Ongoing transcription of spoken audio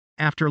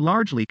After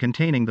largely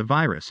containing the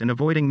virus and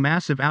avoiding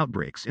massive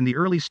outbreaks in the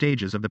early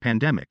stages of the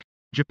pandemic,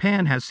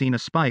 Japan has seen a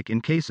spike in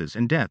cases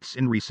and deaths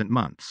in recent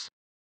months.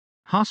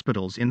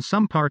 Hospitals in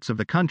some parts of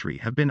the country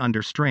have been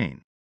under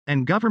strain,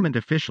 and government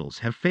officials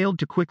have failed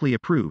to quickly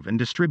approve and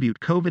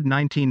distribute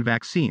COVID-19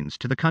 vaccines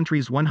to the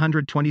country's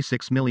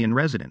 126 million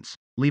residents,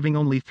 leaving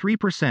only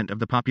 3% of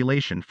the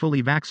population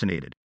fully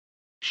vaccinated.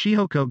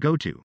 Shihoko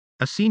Goto,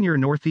 a senior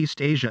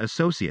Northeast Asia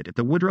associate at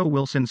the Woodrow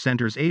Wilson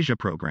Center's Asia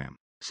program,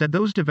 said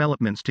those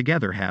developments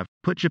together have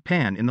put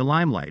Japan in the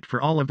limelight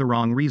for all of the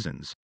wrong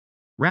reasons.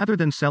 Rather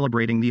than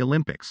celebrating the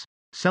Olympics,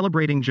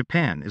 celebrating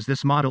Japan is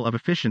this model of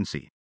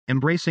efficiency,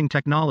 embracing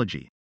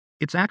technology.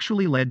 It's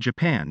actually led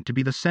Japan to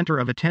be the center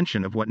of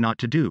attention of what not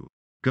to do,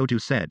 Goto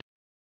said.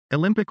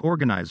 Olympic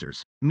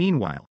organizers,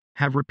 meanwhile,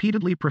 have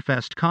repeatedly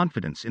professed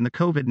confidence in the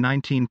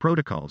COVID-19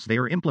 protocols they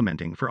are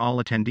implementing for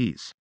all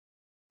attendees.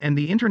 And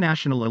the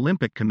International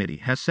Olympic Committee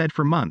has said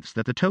for months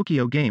that the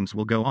Tokyo Games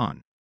will go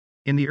on.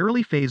 In the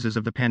early phases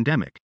of the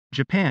pandemic,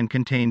 Japan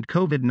contained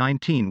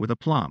COVID-19 with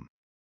aplomb.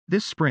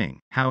 This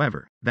spring,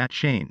 however, that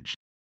changed.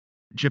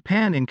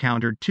 Japan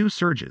encountered two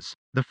surges,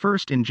 the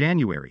first in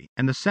January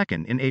and the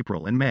second in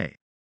April and May.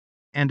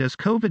 And as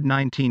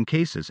COVID-19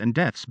 cases and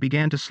deaths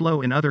began to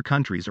slow in other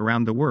countries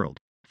around the world,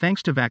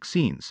 thanks to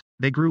vaccines,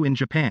 they grew in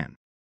Japan.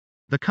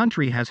 The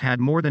country has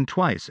had more than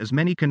twice as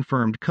many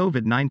confirmed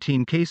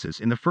COVID-19 cases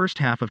in the first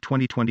half of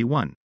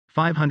 2021,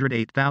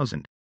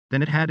 508,000,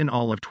 than it had in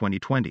all of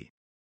 2020.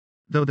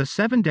 Though the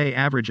 7-day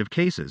average of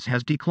cases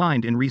has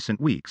declined in recent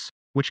weeks,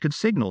 which could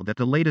signal that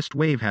the latest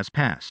wave has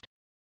passed.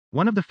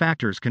 One of the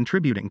factors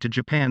contributing to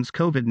Japan's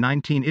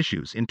COVID-19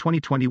 issues in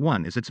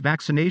 2021 is its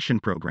vaccination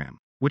program,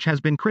 which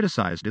has been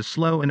criticized as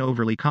slow and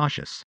overly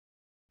cautious.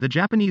 The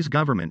Japanese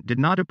government did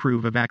not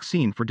approve a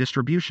vaccine for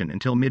distribution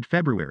until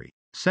mid-February,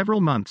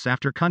 several months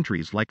after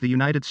countries like the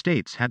United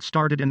States had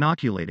started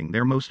inoculating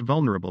their most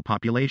vulnerable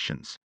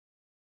populations.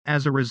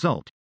 As a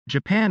result,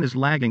 Japan is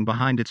lagging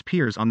behind its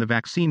peers on the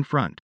vaccine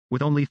front,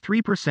 with only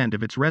 3%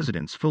 of its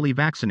residents fully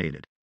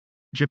vaccinated.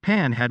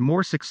 Japan had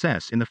more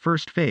success in the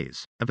first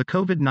phase of the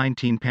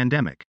COVID-19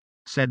 pandemic,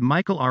 said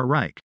Michael R.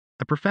 Reich,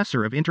 a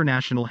professor of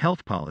international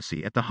health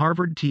policy at the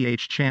Harvard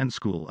T.H. Chan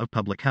School of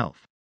Public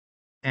Health.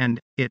 And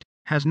it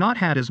has not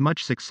had as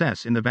much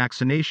success in the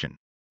vaccination,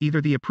 either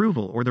the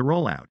approval or the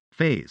rollout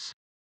phase.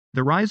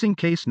 The rising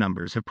case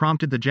numbers have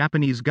prompted the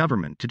Japanese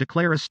government to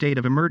declare a state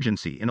of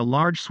emergency in a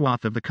large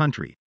swath of the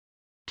country.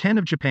 10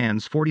 of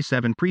Japan's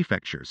 47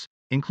 prefectures,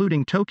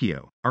 including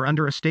Tokyo, are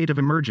under a state of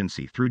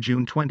emergency through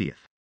June 20.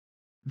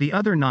 The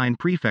other 9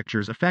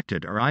 prefectures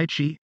affected are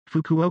Aichi,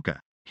 Fukuoka,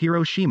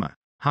 Hiroshima,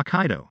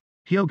 Hokkaido,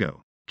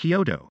 Hyogo,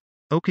 Kyoto,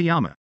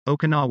 Okayama,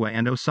 Okinawa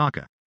and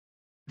Osaka.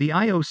 The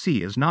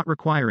IOC is not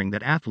requiring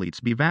that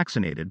athletes be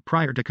vaccinated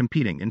prior to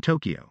competing in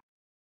Tokyo.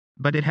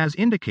 But it has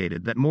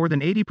indicated that more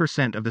than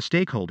 80% of the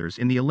stakeholders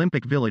in the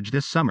Olympic Village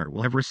this summer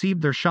will have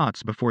received their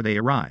shots before they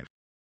arrive.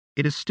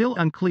 It is still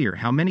unclear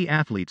how many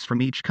athletes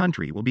from each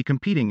country will be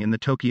competing in the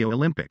Tokyo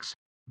Olympics,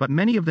 but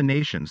many of the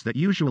nations that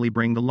usually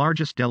bring the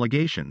largest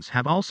delegations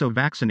have also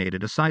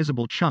vaccinated a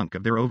sizable chunk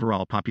of their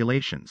overall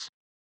populations.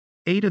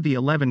 8 of the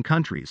 11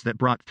 countries that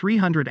brought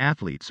 300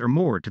 athletes or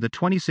more to the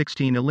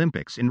 2016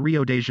 Olympics in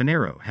Rio de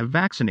Janeiro have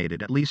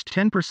vaccinated at least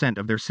 10%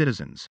 of their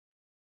citizens.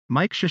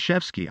 Mike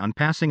Krzyzewski on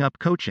passing up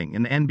coaching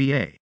in the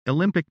NBA,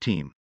 Olympic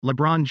team,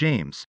 LeBron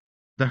James,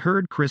 the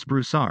Herd Chris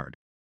Broussard.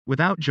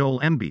 Without Joel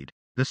Embiid,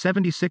 the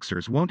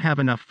 76ers won't have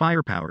enough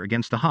firepower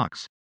against the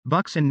Hawks,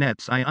 Bucks and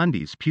Nets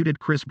undies puted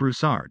Chris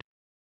Broussard.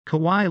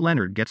 Kawhi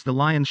Leonard gets the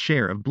Lions'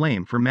 share of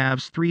blame for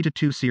Mavs'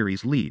 3-2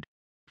 series lead.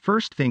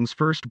 First things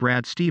first,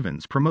 Brad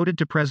Stevens promoted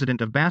to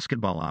president of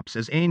basketball ops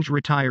as Ainge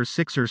retires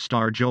Sixers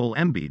star Joel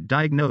Embiid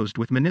diagnosed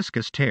with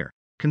meniscus tear,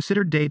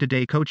 considered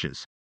day-to-day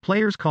coaches.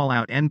 Players call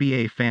out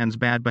NBA fans'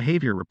 bad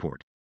behavior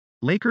report.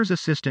 Lakers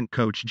assistant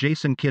coach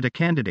Jason Kidd a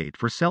candidate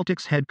for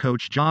Celtics head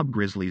coach job.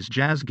 Grizzlies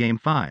Jazz Game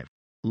 5.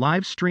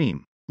 Live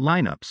stream,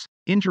 lineups,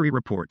 injury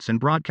reports and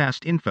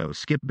broadcast info.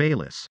 Skip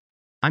Bayless.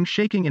 I'm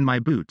shaking in my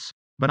boots,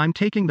 but I'm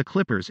taking the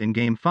Clippers in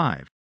Game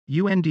 5.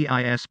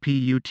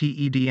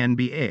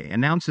 UNDISPUTEDNBA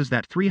announces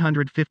that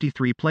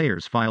 353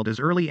 players filed as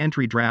early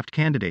entry draft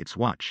candidates.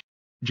 Watch.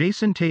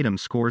 Jason Tatum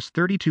scores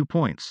 32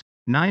 points,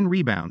 9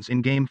 rebounds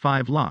in Game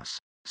 5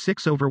 loss,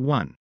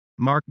 6-1.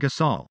 Marc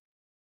Gasol.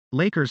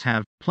 Lakers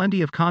have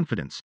plenty of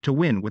confidence to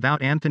win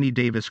without Anthony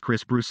Davis.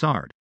 Chris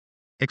Broussard.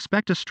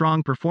 Expect a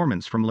strong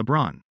performance from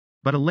LeBron,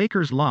 but a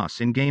Lakers loss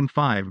in Game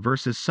 5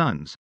 versus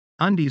Suns.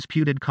 Undies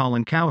puted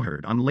Colin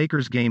Cowherd on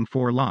Lakers Game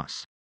 4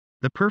 loss.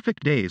 The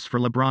perfect days for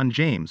LeBron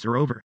James are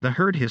over. The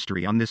Herd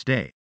history on this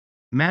day.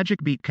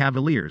 Magic beat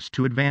Cavaliers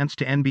to advance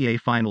to NBA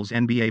Finals.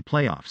 NBA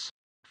playoffs.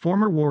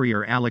 Former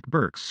Warrior Alec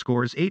Burks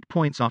scores 8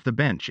 points off the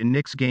bench in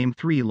Knicks Game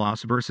 3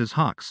 loss versus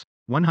Hawks,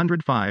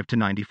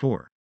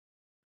 105-94.